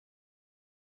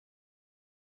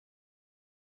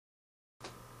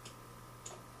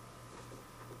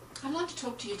like to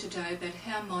talk to you today about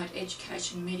how might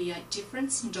education mediate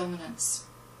difference and dominance.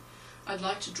 I'd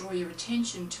like to draw your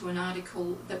attention to an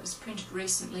article that was printed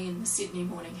recently in the Sydney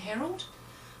Morning Herald,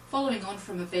 following on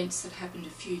from events that happened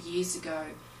a few years ago,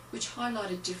 which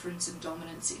highlighted difference and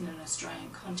dominance in an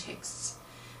Australian context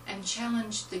and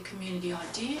challenged the community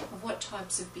idea of what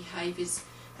types of behaviours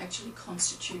actually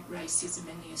constitute racism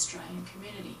in the Australian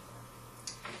community.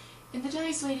 In the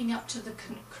days leading up to the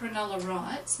Cronulla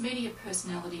riots, media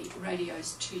personality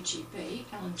Radio's 2GB,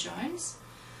 Alan Jones,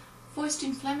 voiced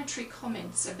inflammatory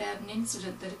comments about an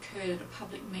incident that occurred at a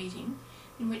public meeting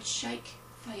in which Sheikh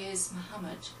Fayez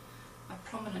Mohammed, a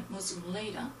prominent Muslim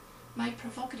leader, made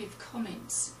provocative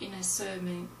comments in a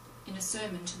sermon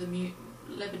to the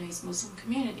Lebanese Muslim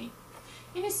community.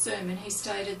 In his sermon, he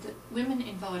stated that women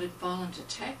invited violent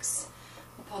attacks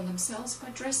upon themselves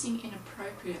by dressing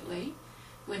inappropriately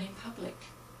when in public.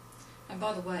 And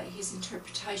by the way, his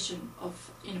interpretation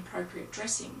of inappropriate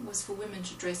dressing was for women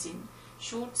to dress in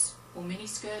shorts or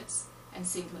miniskirts and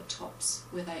singlet tops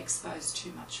where they exposed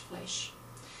too much flesh.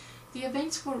 The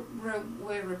events were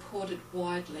reported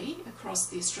widely across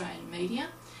the Australian media,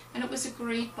 and it was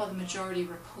agreed by the majority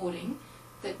reporting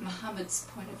that Mohammed's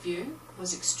point of view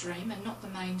was extreme and not the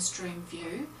mainstream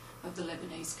view of the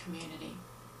Lebanese community.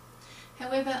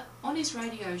 However, on his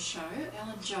radio show,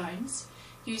 Alan Jones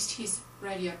used his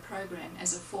radio program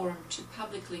as a forum to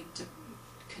publicly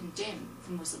condemn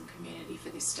the Muslim community for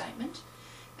this statement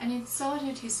and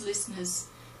incited his listeners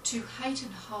to hate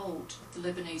and hold the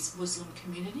Lebanese Muslim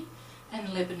community and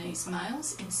Lebanese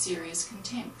males in serious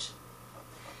contempt.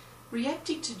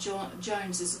 Reacting to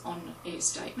Jones's on-air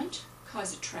statement,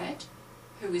 Kaiser Trad,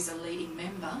 who is a leading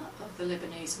member of the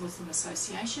Lebanese Muslim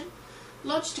Association,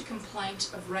 lodged a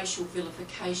complaint of racial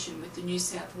vilification with the New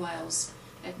South Wales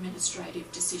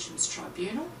Administrative Decisions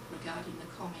Tribunal regarding the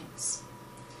comments.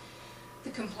 The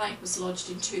complaint was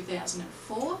lodged in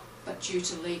 2004, but due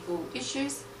to legal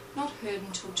issues, not heard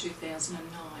until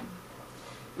 2009.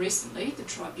 Recently, the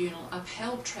tribunal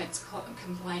upheld Trad's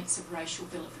complaints of racial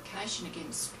vilification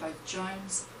against both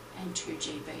Jones and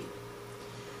 2GB.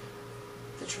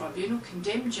 The tribunal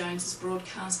condemned Jones's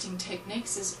broadcasting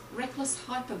techniques as reckless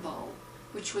hyperbole,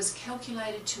 which was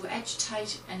calculated to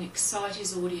agitate and excite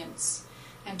his audience,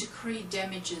 and decreed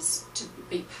damages to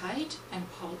be paid and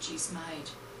apologies made.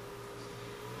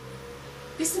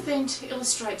 This event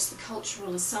illustrates the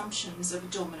cultural assumptions of a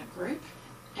dominant group,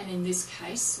 and in this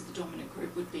case the dominant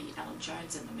group would be Alan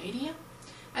Jones and the media,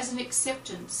 as an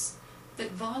acceptance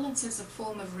that violence as a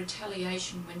form of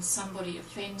retaliation when somebody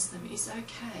offends them is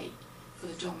okay for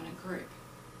the dominant group.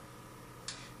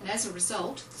 And as a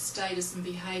result, the status and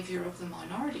behaviour of the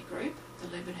minority group, the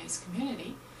Lebanese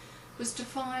community, was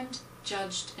defined,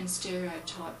 judged and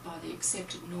stereotyped by the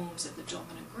accepted norms of the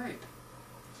dominant group.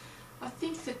 I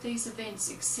think that these events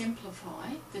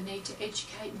exemplify the need to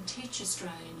educate and teach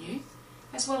Australian youth,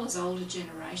 as well as older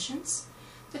generations,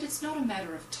 that it's not a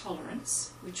matter of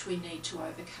tolerance, which we need to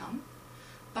overcome,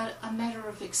 but a matter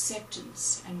of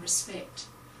acceptance and respect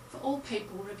for all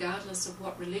people regardless of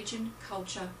what religion,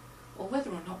 culture, or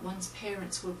whether or not one's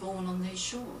parents were born on these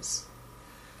shores.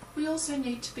 We also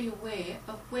need to be aware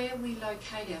of where we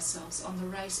locate ourselves on the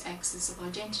race axis of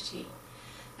identity,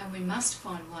 and we must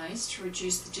find ways to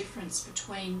reduce the difference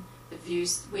between the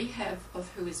views we have of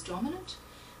who is dominant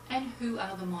and who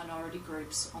are the minority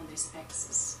groups on this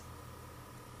axis.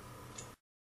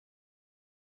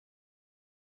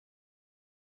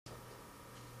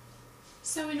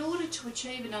 So in order to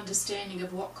achieve an understanding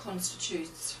of what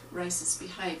constitutes racist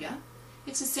behaviour,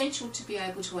 it's essential to be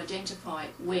able to identify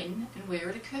when and where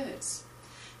it occurs.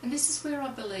 And this is where I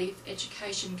believe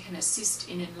education can assist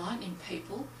in enlightening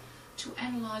people to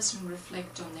analyse and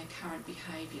reflect on their current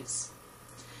behaviours.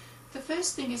 The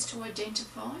first thing is to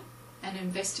identify and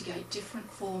investigate different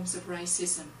forms of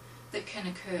racism that can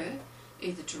occur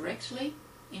either directly,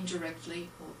 indirectly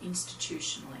or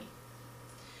institutionally.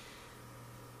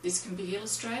 This can be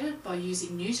illustrated by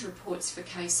using news reports for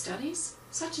case studies,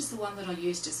 such as the one that I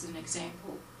used as an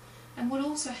example, and would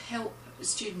also help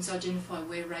students identify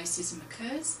where racism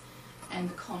occurs and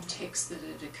the context that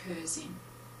it occurs in.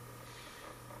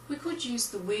 We could use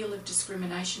the Wheel of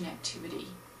Discrimination activity.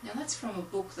 Now that's from a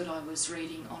book that I was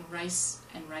reading on race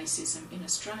and racism in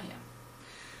Australia.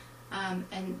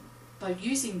 And by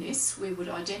using this, we would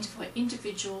identify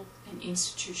individual and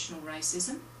institutional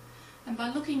racism, and by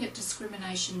looking at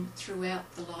discrimination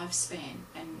throughout the lifespan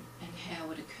and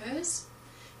how it occurs,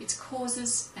 its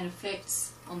causes and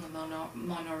effects on the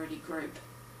minority group.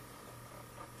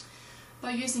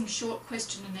 By using short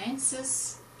question and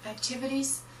answers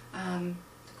activities, the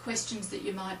questions that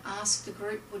you might ask the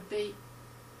group would be,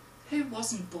 Who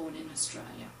wasn't born in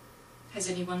Australia? Has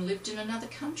anyone lived in another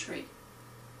country?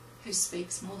 Who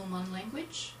speaks more than one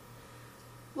language?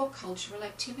 What cultural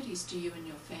activities do you and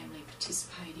your family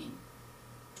participate in?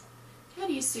 How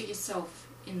do you see yourself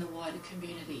in the wider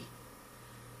community?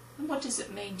 And what does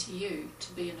it mean to you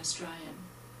to be an Australian?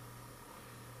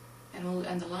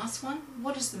 And the last one,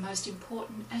 what is the most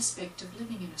important aspect of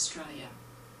living in Australia?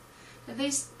 Now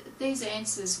these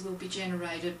answers will be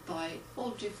generated by all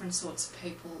different sorts of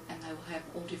people, and they will have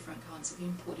all different kinds of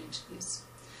input into this.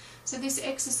 So this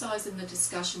exercise and the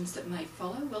discussions that may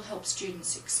follow will help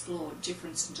students explore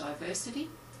difference and diversity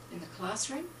in the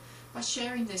classroom by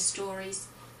sharing their stories,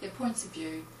 their points of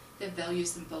view, their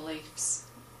values and beliefs,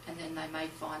 and then they may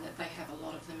find that they have a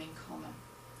lot of them in common.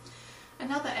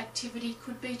 Another activity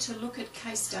could be to look at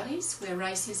case studies where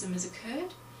racism has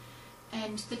occurred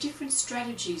and the different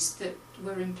strategies that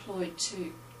were employed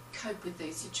to cope with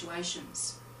these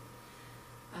situations.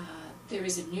 There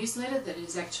is a newsletter that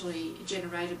is actually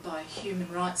generated by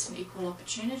Human Rights and Equal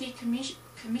Opportunity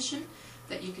Commission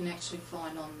that you can actually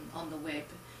find on the web,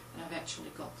 and I've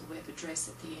actually got the web address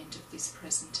at the end of this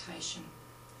presentation.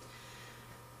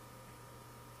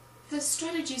 The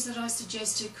strategies that I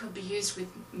suggested could be used with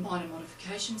minor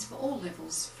modifications for all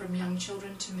levels, from young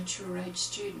children to mature age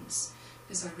students,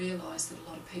 because I realise that a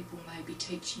lot of people may be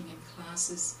teaching in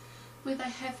classes where they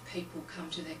have people come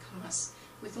to their class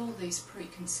with all these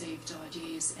preconceived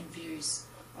ideas and views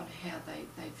on how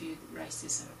they view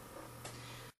racism.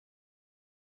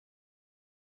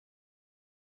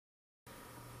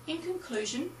 In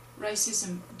conclusion,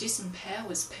 racism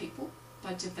disempowers people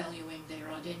by devaluing their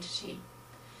identity.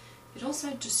 It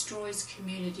also destroys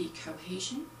community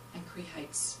cohesion and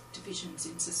creates divisions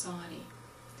in society.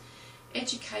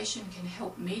 Education can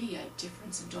help mediate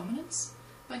difference and dominance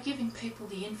by giving people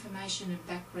the information and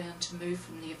background to move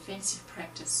from the offensive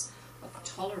practice of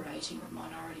tolerating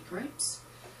minority groups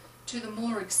to the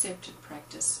more accepted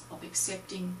practice of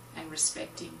accepting and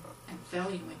respecting and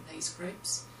valuing these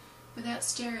groups without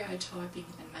stereotyping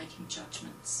and making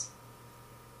judgments.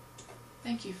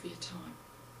 Thank you for your time.